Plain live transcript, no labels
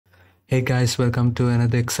Hey guys, welcome to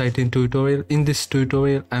another exciting tutorial. In this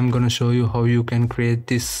tutorial, I'm gonna show you how you can create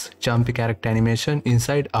this jumpy character animation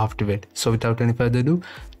inside After Effects. So without any further ado,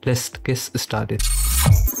 let's get started.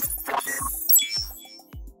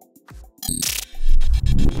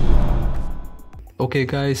 Okay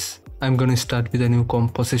guys, I'm gonna start with a new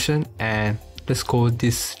composition and let's go with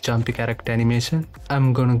this jumpy character animation.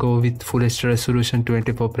 I'm gonna go with full HD resolution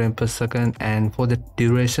 24 frames per second, and for the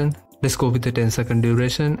duration, let's go with the 10-second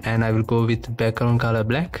duration, and I will go with background color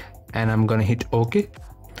black, and I'm gonna hit OK.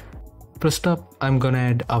 First up, I'm gonna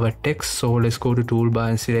add our text, so let's go to toolbar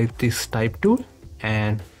and select this type tool,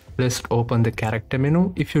 and let's open the character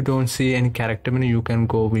menu. If you don't see any character menu, you can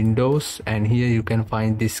go Windows, and here you can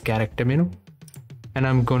find this character menu. And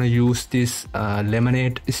I'm gonna use this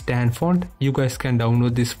Lemonade stand font. You guys can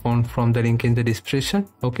download this font from the link in the description,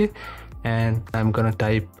 okay? And I'm gonna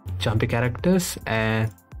type jumpy characters, and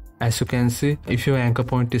as you can see, if your anchor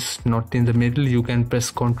point is not in the middle, you can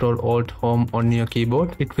press Ctrl Alt Home on your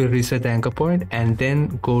keyboard. It will reset the anchor point, and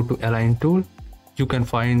then go to Align tool. You can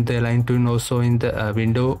find the Align tool also in the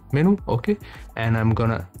window menu, okay? And I'm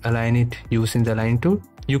gonna align it using the Align tool.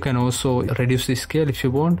 You can also reduce the scale if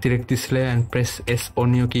you want. Select this layer and press S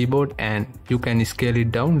on your keyboard, and you can scale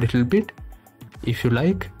it down a little bit if you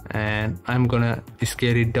like. And I'm gonna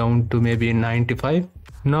scale it down to maybe 95.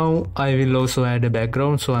 Now I will also add a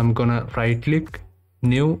background, so I'm gonna right click,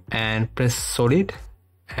 new, and press solid,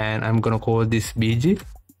 and I'm gonna call this BG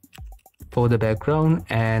for the background.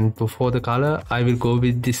 And for the color, I will go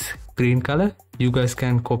with this green color. You guys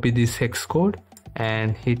can copy this hex code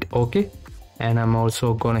and hit OK, and I'm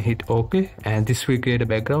also gonna hit OK, and this will create a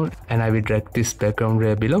background, and I will drag this background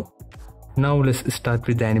layer below. Now let's start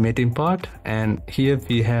with the animating part, and here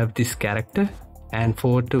we have this character. And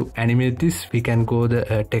to animate this, we can go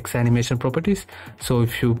the text animation properties. So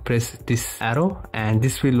if you press this arrow, and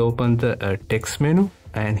this will open the text menu,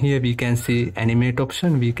 and here we can see animate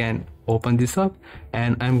option. We can open this up,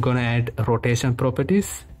 and I'm gonna add rotation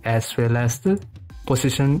properties as well as the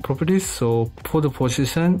position properties. So for the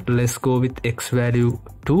position, let's go with X value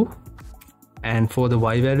 2, and for the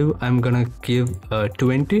Y value, I'm gonna give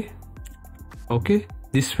 20, okay?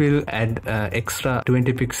 This will add extra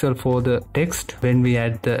 20 pixel for the text when we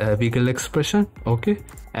add the wiggle expression, okay?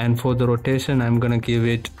 And for the rotation, I'm gonna give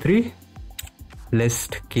it 3. Let's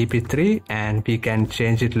keep it 3, and we can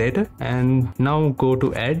change it later. And now go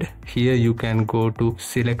to add. Here you can go to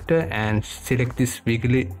selector and select this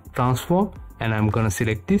wiggly transform, and I'm gonna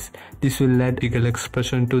select this. This will add wiggle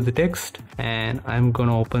expression to the text, and I'm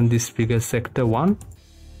gonna open this wiggle sector 1.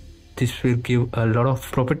 This will give a lot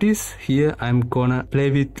of properties. Here I'm gonna play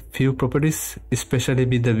with few properties, especially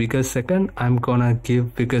with the wiggle second. I'm gonna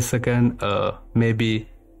give wiggle second maybe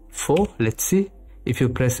 4. Let's see. If you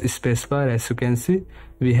press spacebar, as you can see,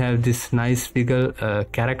 we have this nice wiggle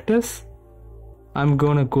characters. I'm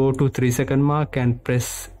gonna go to 3-second mark and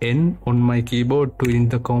press N on my keyboard to end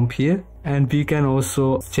the comp here. And we can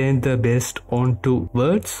also change the based onto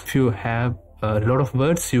words. If you have a lot of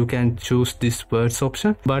words, you can choose this words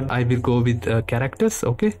option, but I will go with characters,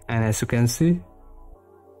 okay? And as you can see,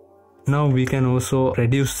 now we can also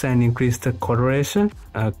reduce and increase the coloration.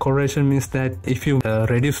 Coloration means that if you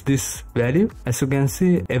reduce this value, as you can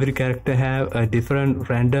see, every character have a different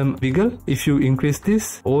random wiggle. If you increase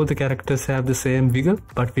this, all the characters have the same wiggle,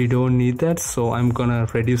 but we don't need that. So I'm gonna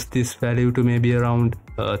reduce this value to maybe around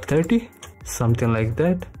 30, something like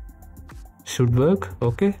that. Should work,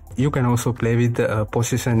 okay? You can also play with the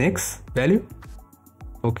position X value,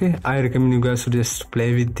 okay? I recommend you guys to just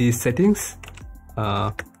play with these settings.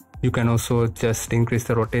 You can also just increase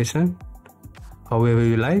the rotation however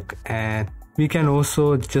you like, and we can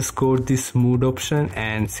also just go to this mode option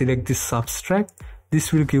and select this subtract.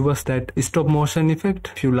 This will give us that stop motion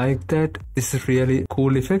effect. If you like that, this is really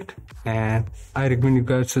cool effect, and I recommend you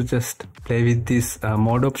guys to just play with this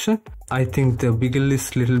mode option. I think the wiggle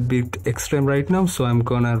is a little bit extreme right now, so I'm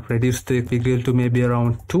gonna reduce the wiggle to maybe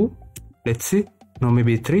around 2. Let's see, no,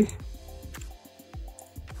 maybe 3.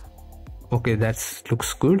 Okay, that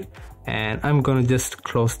looks good, and I'm gonna just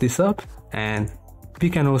close this up. And we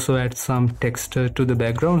can also add some texture to the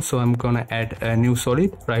background, so I'm gonna add a new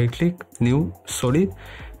solid. Right click, new solid,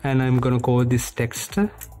 and I'm gonna call this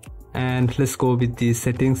texture, and let's go with these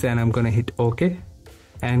settings, and I'm gonna hit OK,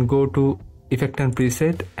 and go to effect and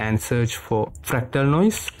preset and search for fractal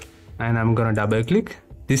noise, and I'm gonna double click.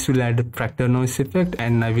 This will add a fractal noise effect,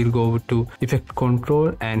 and I will go to effect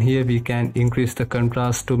control, and here we can increase the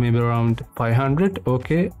contrast to maybe around 500,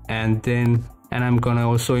 okay? And I'm gonna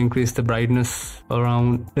also increase the brightness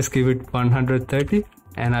around, let's give it 130,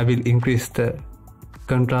 and I will increase the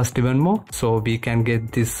contrast even more, so we can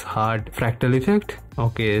get this hard fractal effect.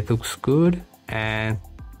 Okay, it looks good. And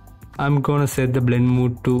I'm gonna set the blend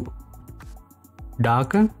mode to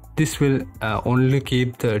darken. This will only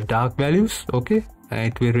keep the dark values. Okay,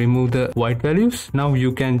 it will remove the white values. Now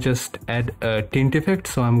you can just add a tint effect,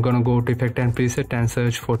 so I'm gonna go to effect and preset and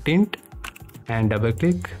search for tint and double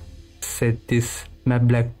click, set this matte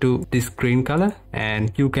black to this green color,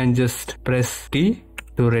 and you can just press T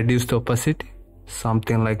to reduce the opacity,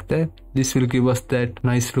 something like that. This will give us that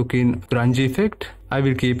nice looking grungy effect. I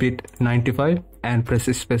will keep it 95 and press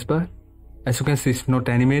spacebar. As you can see, it's not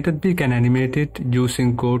animated. We can animate it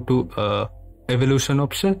using go to evolution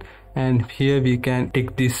option, and here we can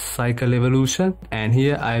take this cycle evolution, and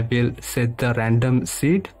here I will set the random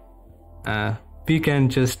seed. We can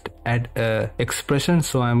just add a expression,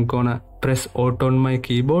 so I'm gonna press Alt on my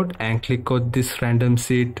keyboard and click on this random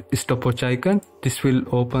seed stopwatch icon. This will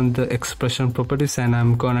open the expression properties, and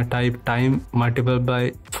I'm gonna type time multiplied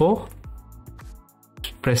by 4.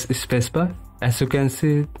 Press spacebar. As you can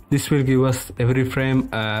see, this will give us every frame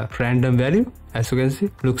a random value. As you can see,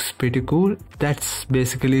 looks pretty cool. That's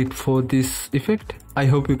basically it for this effect. I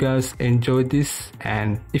hope you guys enjoyed this,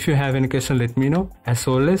 and if you have any question, let me know. As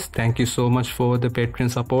always, thank you so much for the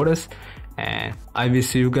Patreon supporters, and I will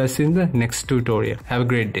see you guys in the next tutorial. Have a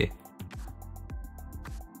great day.